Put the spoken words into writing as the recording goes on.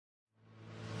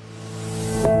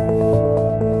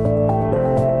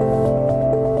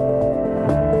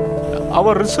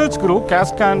Our research group,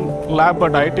 Castcon Lab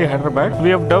at IIT-Hyderabad, we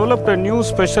have developed a new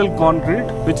special concrete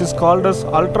which is called as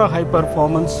ultra high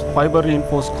performance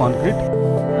fibre-reinforced concrete.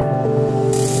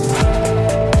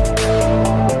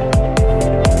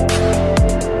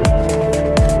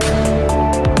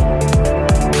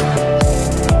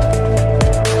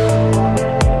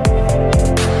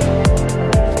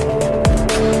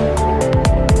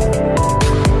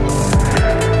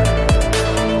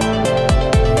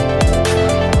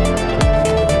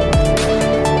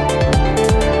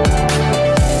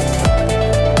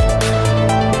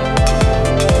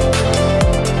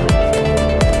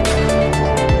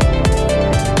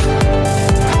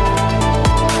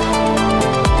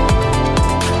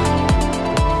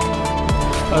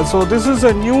 So this is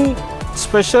a new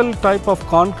special type of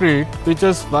concrete which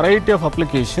has variety of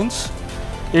applications.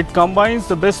 It combines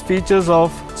the best features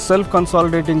of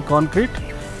self-consolidating concrete,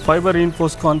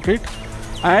 fibre-reinforced concrete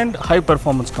and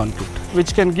high-performance concrete,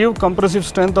 which can give compressive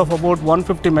strength of about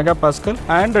 150 megapascal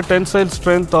and a tensile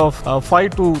strength of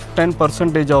 5 to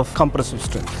 10% of compressive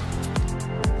strength.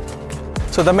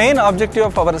 So the main objective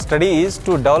of our study is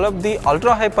to develop the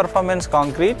ultra-high performance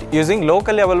concrete using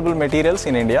locally available materials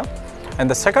in India. And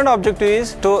the second objective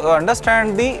is to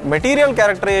understand the material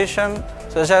characterization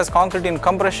such as concrete in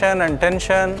compression and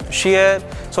tension, shear,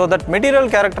 so that material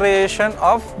characterization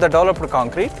of the developed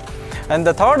concrete. And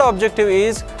the third objective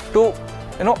is to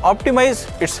optimize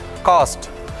its cost.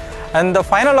 And the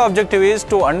final objective is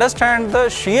to understand the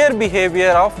shear behavior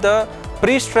of the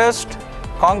pre-stressed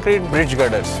concrete bridge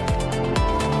girders.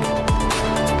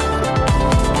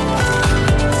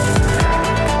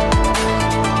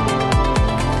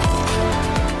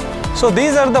 So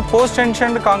these are the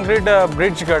post-tensioned concrete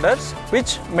bridge girders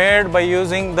which made by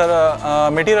using the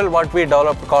material what we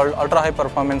developed called ultra-high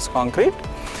performance concrete.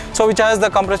 So which has the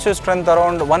compressive strength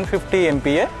around 150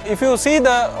 MPa. If you see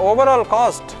the overall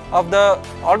cost of the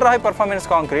ultra-high performance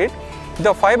concrete,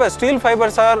 the steel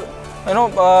fibers are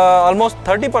almost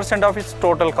 30% of its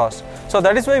total cost. So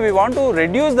that is why we want to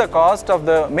reduce the cost of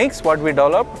the mix what we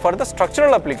developed for the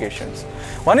structural applications.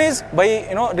 One is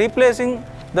by replacing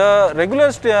the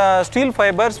regular steel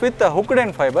fibers with the hooked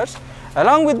end fibers.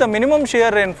 Along with the minimum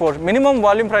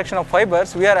volume fraction of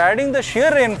fibers, we are adding the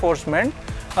shear reinforcement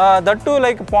that to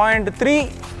like 0.3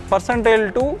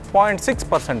 percentile to 0.6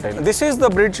 percentile. This is the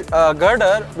bridge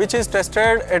girder which is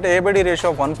tested at ABD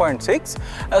ratio of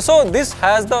 1.6. So this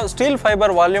has the steel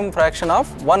fiber volume fraction of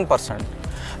 1%.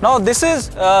 Now this is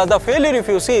the failure. If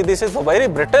you see, this is a very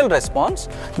brittle response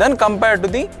then compared to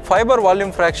the fiber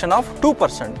volume fraction of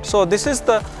 2%. So this is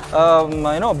the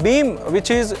beam which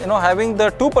is having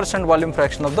the 2% volume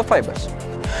fraction of the fibers.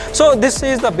 So this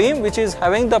is the beam which is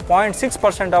having the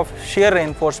 0.6% of shear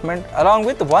reinforcement along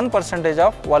with 1%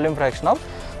 of volume fraction of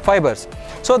fibers.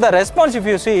 So the response, if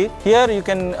you see here, you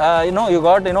can you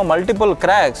got multiple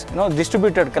cracks,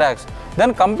 distributed cracks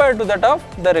then compared to that of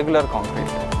the regular concrete.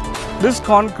 This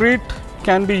concrete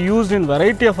can be used in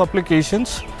variety of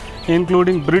applications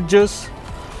including bridges,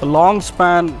 long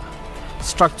span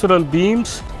structural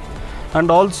beams and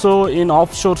also in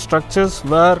offshore structures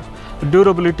where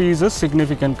durability is a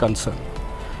significant concern.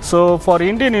 So for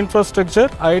Indian infrastructure,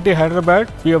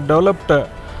 IIT-Hyderabad, we have developed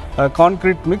a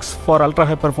concrete mix for ultra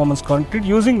high performance concrete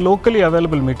using locally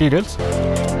available materials.